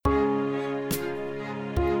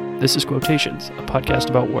This is Quotations, a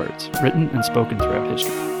podcast about words, written and spoken throughout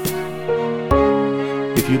history.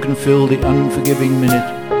 If you can fill the unforgiving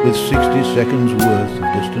minute with 60 seconds worth of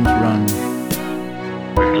distance run.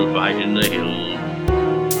 We shall fight in the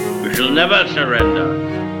hills. We shall never surrender.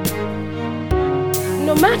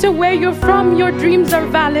 No matter where you're from, your dreams are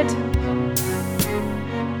valid.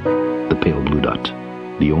 The pale blue dot,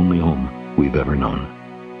 the only home we've ever known.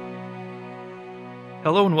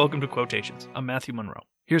 Hello and welcome to Quotations. I'm Matthew Monroe.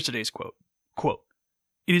 Here's today's quote. Quote,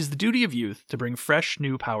 "It is the duty of youth to bring fresh,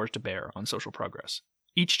 new powers to bear on social progress.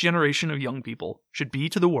 Each generation of young people should be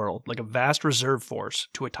to the world like a vast reserve force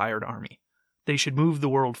to a tired army. They should move the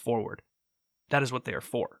world forward. That is what they are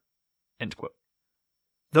for." End quote.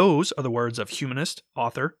 Those are the words of humanist,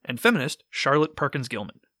 author, and feminist Charlotte Perkins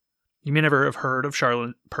Gilman. You may never have heard of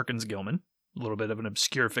Charlotte Perkins Gilman, a little bit of an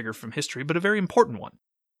obscure figure from history, but a very important one.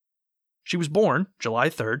 She was born July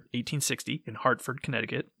 3rd, 1860 in Hartford,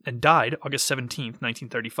 Connecticut, and died August 17th,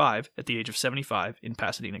 1935 at the age of 75 in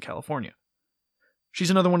Pasadena, California.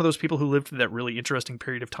 She's another one of those people who lived through that really interesting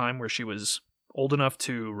period of time where she was old enough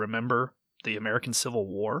to remember the American Civil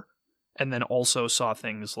War, and then also saw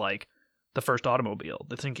things like the first automobile,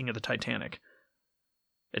 the sinking of the Titanic,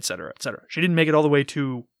 etc., etc. She didn't make it all the way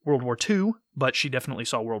to World War II, but she definitely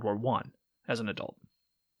saw World War I as an adult.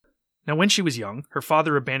 Now, when she was young, her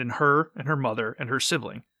father abandoned her and her mother and her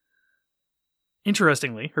sibling.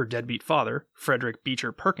 Interestingly, her deadbeat father, Frederick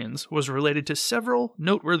Beecher Perkins, was related to several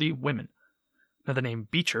noteworthy women. Now, the name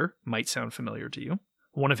Beecher might sound familiar to you.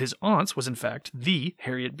 One of his aunts was, in fact, the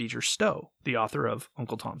Harriet Beecher Stowe, the author of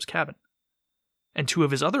Uncle Tom's Cabin. And two of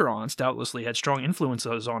his other aunts doubtlessly had strong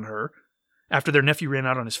influences on her. After their nephew ran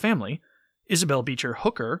out on his family, Isabel Beecher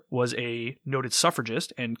Hooker was a noted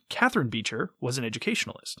suffragist, and Catherine Beecher was an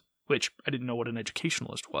educationalist, which I didn't know what an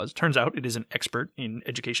educationalist was. Turns out it is an expert in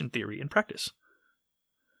education theory and practice.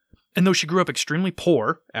 And though she grew up extremely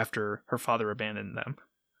poor after her father abandoned them,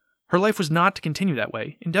 her life was not to continue that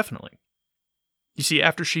way indefinitely. You see,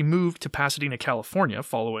 after she moved to Pasadena, California,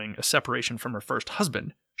 following a separation from her first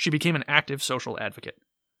husband, she became an active social advocate.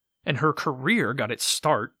 And her career got its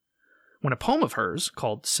start when a poem of hers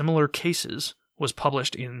called Similar Cases was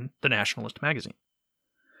published in the Nationalist magazine.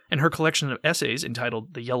 And her collection of essays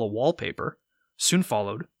entitled The Yellow Wallpaper soon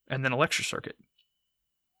followed, and then a lecture circuit.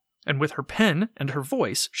 And with her pen and her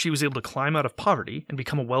voice, she was able to climb out of poverty and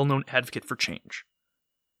become a well-known advocate for change.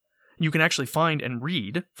 You can actually find and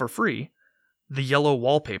read, for free, The Yellow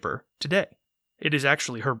Wallpaper today. It is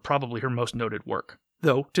actually probably her most noted work.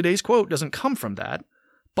 Though today's quote doesn't come from that,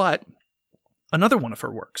 but another one of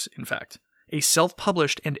her works, in fact, a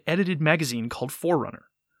self-published and edited magazine called Forerunner.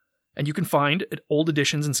 And you can find old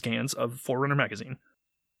editions and scans of Forerunner magazine.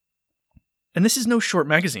 And this is no short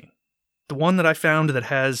magazine. The one that I found that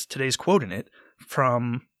has today's quote in it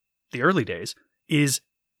from the early days is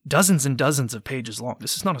dozens and dozens of pages long.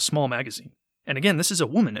 This is not a small magazine. And again, this is a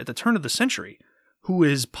woman at the turn of the century who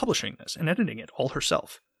is publishing this and editing it all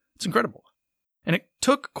herself. It's incredible. And it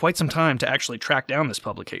took quite some time to actually track down this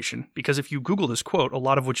publication, because if you Google this quote, a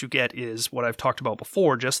lot of what you get is what I've talked about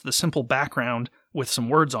before, just the simple background with some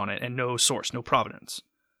words on it and no source, no provenance.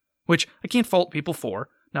 Which I can't fault people for.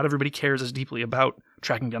 Not everybody cares as deeply about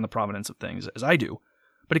tracking down the provenance of things as I do.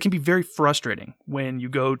 But it can be very frustrating when you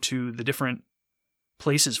go to the different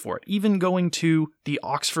places for it. Even going to the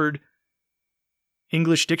Oxford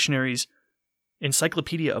English Dictionary's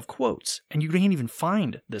Encyclopedia of Quotes, and you can't even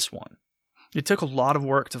find this one. It took a lot of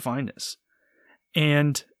work to find this.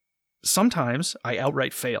 And sometimes I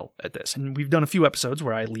outright fail at this. And we've done a few episodes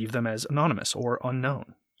where I leave them as anonymous or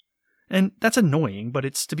unknown. And that's annoying, but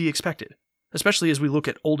it's to be expected, especially as we look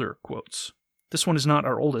at older quotes. This one is not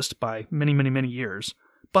our oldest by many, many, many years,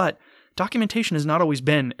 but documentation has not always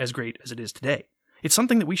been as great as it is today. It's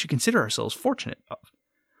something that we should consider ourselves fortunate of.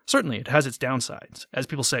 Certainly, it has its downsides. As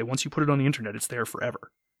people say, once you put it on the internet, it's there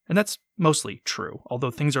forever. And that's mostly true,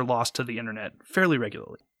 although things are lost to the internet fairly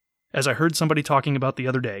regularly. As I heard somebody talking about the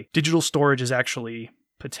other day, digital storage is actually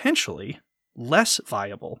potentially less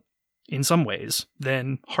viable in some ways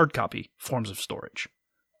than hard copy forms of storage.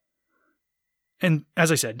 And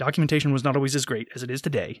as I said, documentation was not always as great as it is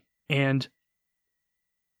today, and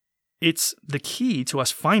it's the key to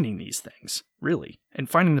us finding these things, really, and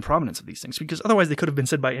finding the provenance of these things, because otherwise they could have been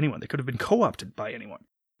said by anyone. They could have been co-opted by anyone.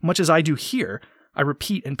 Much as I do here, I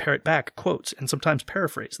repeat and parrot back quotes and sometimes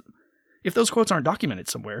paraphrase them. If those quotes aren't documented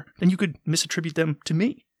somewhere, then you could misattribute them to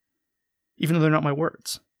me, even though they're not my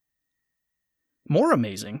words. More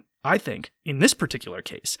amazing, I think, in this particular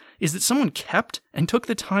case, is that someone kept and took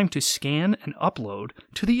the time to scan and upload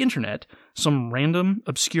to the internet some random,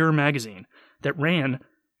 obscure magazine that ran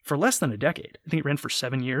for less than a decade. I think it ran for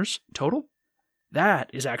 7 years total. That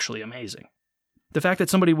is actually amazing. The fact that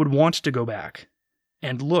somebody would want to go back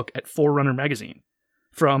and look at Forerunner magazine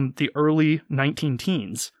from the early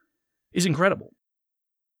 19-teens is incredible.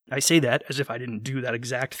 I say that as if I didn't do that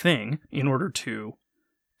exact thing in order to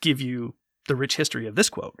give you the rich history of this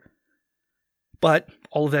quote. But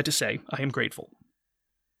all of that to say, I am grateful.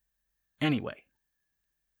 Anyway,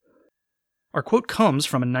 our quote comes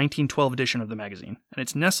from a 1912 edition of the magazine, and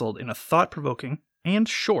it's nestled in a thought-provoking and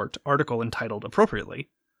short article entitled, appropriately,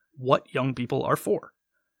 What Young People Are For.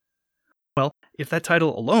 Well, if that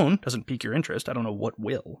title alone doesn't pique your interest, I don't know what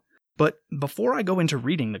will. But before I go into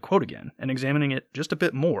reading the quote again and examining it just a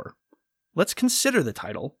bit more, let's consider the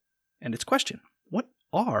title and its question. What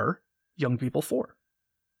are young people for?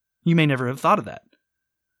 You may never have thought of that.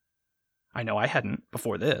 I know I hadn't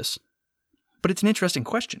before this. But it's an interesting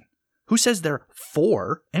question. Who says they're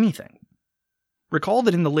for anything? Recall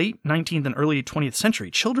that in the late 19th and early 20th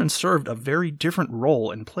century, children served a very different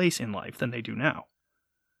role and place in life than they do now.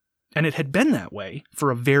 And it had been that way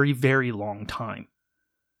for a very, very long time.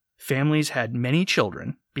 Families had many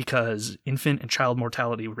children because infant and child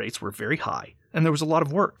mortality rates were very high, and there was a lot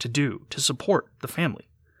of work to do to support the family,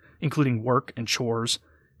 including work and chores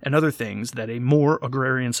and other things that a more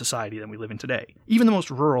agrarian society than we live in today, even the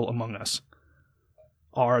most rural among us,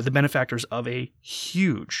 are the benefactors of a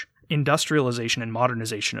huge industrialization and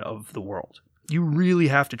modernization of the world. You really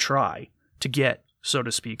have to try to get, so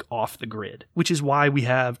to speak, off the grid, which is why we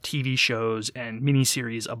have TV shows and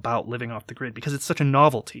miniseries about living off the grid, because it's such a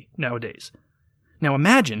novelty nowadays. Now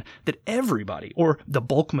imagine that everybody, or the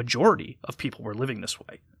bulk majority of people, were living this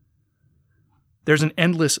way. There's an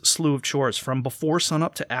endless slew of chores from before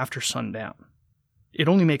sunup to after sundown. It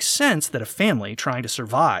only makes sense that a family trying to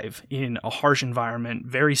survive in a harsh environment,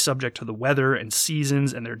 very subject to the weather and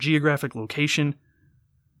seasons and their geographic location,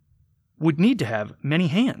 would need to have many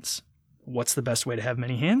hands. What's the best way to have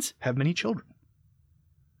many hands? Have many children.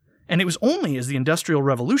 And it was only as the Industrial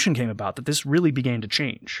Revolution came about that this really began to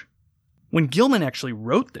change. When Gilman actually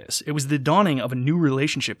wrote this, it was the dawning of a new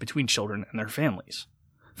relationship between children and their families.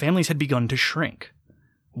 Families had begun to shrink.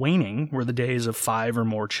 Waning were the days of 5 or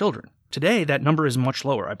more children. Today, that number is much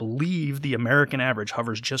lower. I believe the American average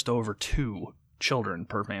hovers just over 2 children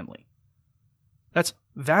per family. That's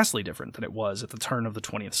vastly different than it was at the turn of the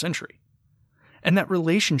 20th century. And that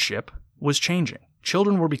relationship was changing.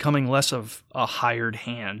 Children were becoming less of a hired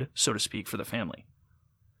hand, so to speak, for the family.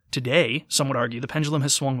 Today, some would argue the pendulum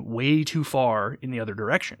has swung way too far in the other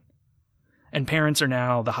direction. And parents are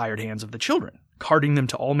now the hired hands of the children, carting them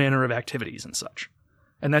to all manner of activities and such.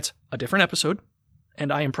 And that's a different episode,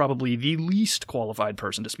 and I am probably the least qualified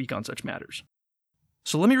person to speak on such matters.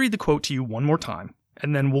 So let me read the quote to you one more time,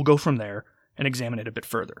 and then we'll go from there and examine it a bit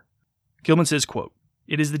further. Gilman says, quote,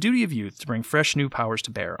 "It is the duty of youth to bring fresh new powers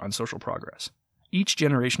to bear on social progress. Each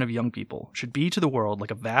generation of young people should be to the world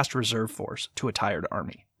like a vast reserve force to a tired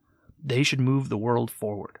army. They should move the world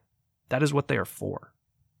forward. That is what they are for."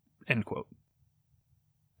 End quote.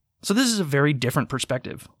 So this is a very different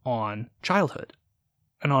perspective on childhood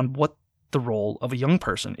and on what the role of a young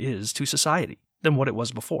person is to society than what it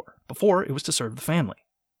was before. Before, it was to serve the family.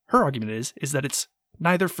 Her argument is that it's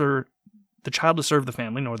neither for the child to serve the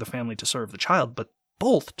family nor the family to serve the child, but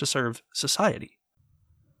both to serve society.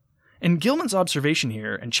 And Gilman's observation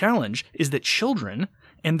here and challenge is that children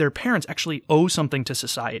and their parents actually owe something to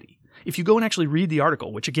society. If you go and actually read the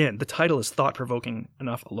article, which again, the title is thought-provoking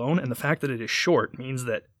enough alone, and the fact that it is short means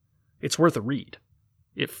that it's worth a read,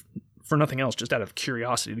 if for nothing else, just out of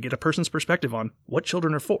curiosity, to get a person's perspective on what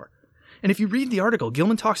children are for. And if you read the article,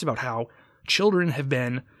 Gilman talks about how children have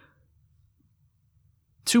been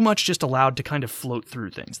too much just allowed to kind of float through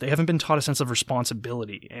things. They haven't been taught a sense of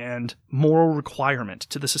responsibility and moral requirement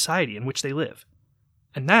to the society in which they live.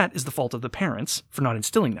 And that is the fault of the parents for not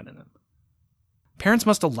instilling that in them. Parents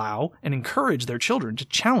must allow and encourage their children to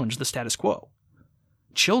challenge the status quo.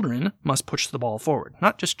 Children must push the ball forward.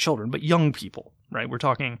 Not just children, but young people, right?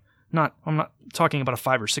 I'm not talking about a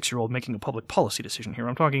 5 or 6-year-old making a public policy decision here.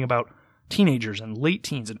 I'm talking about teenagers and late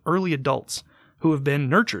teens and early adults who have been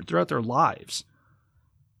nurtured throughout their lives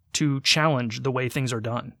to challenge the way things are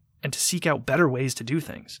done and to seek out better ways to do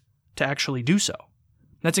things, to actually do so.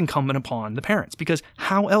 That's incumbent upon the parents, because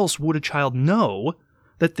how else would a child know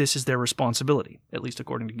that this is their responsibility, at least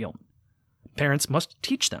according to Gilman? Parents must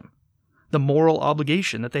teach them the moral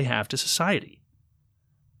obligation that they have to society.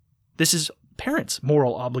 This is parents'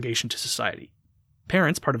 moral obligation to society.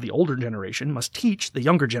 Parents, part of the older generation, must teach the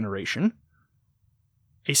younger generation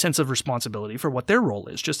a sense of responsibility for what their role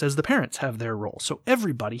is, just as the parents have their role. So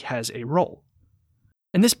everybody has a role.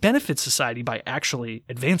 And this benefits society by actually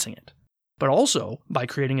advancing it, but also by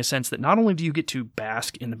creating a sense that not only do you get to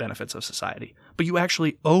bask in the benefits of society, but you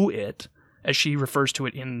actually owe it, as she refers to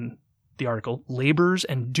it in the article, labors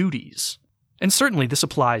and duties. And certainly this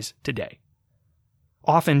applies today.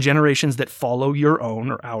 Often generations that follow your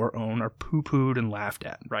own or our own are poo-pooed and laughed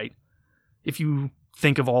at, right? If you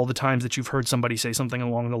think of all the times that you've heard somebody say something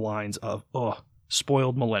along the lines of,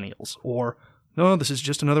 spoiled millennials, or, no, this is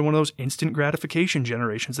just another one of those instant gratification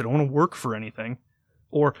generations that don't want to work for anything,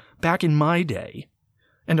 or back in my day,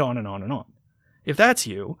 and on and on and on. If that's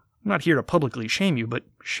you, I'm not here to publicly shame you, but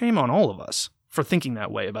shame on all of us for thinking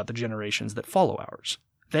that way about the generations that follow ours.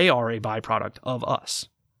 They are a byproduct of us,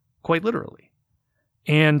 quite literally.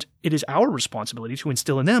 And it is our responsibility to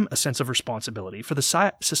instill in them a sense of responsibility for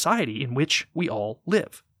the society in which we all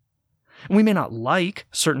live. And we may not like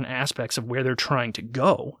certain aspects of where they're trying to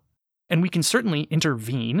go, and we can certainly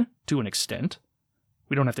intervene to an extent.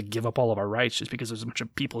 We don't have to give up all of our rights just because there's a bunch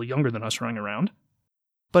of people younger than us running around.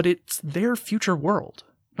 But it's their future world,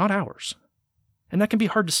 not ours. And that can be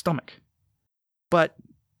hard to stomach. But,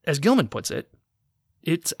 as Gilman puts it,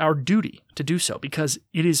 it's our duty to do so, because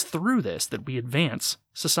it is through this that we advance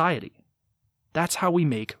society. That's how we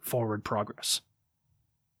make forward progress.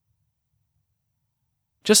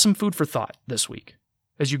 Just some food for thought this week,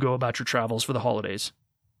 as you go about your travels for the holidays.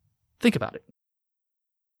 Think about it.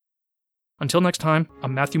 Until next time,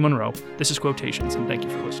 I'm Matthew Monroe. This is Quotations, and thank you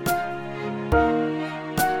for listening.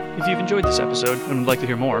 If you've enjoyed this episode and would like to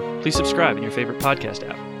hear more, please subscribe in your favorite podcast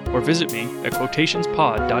app, or visit me at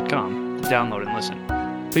quotationspod.com to download and listen.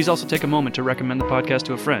 Please also take a moment to recommend the podcast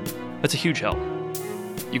to a friend. That's a huge help.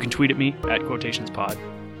 You can tweet at me at quotationspod.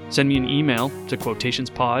 Send me an email to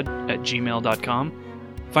quotationspod@gmail.com.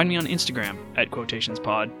 Find me on Instagram at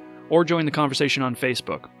quotationspod, or join the conversation on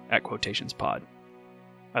Facebook at quotationspod.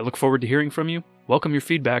 I look forward to hearing from you, welcome your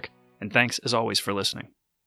feedback, and thanks as always for listening.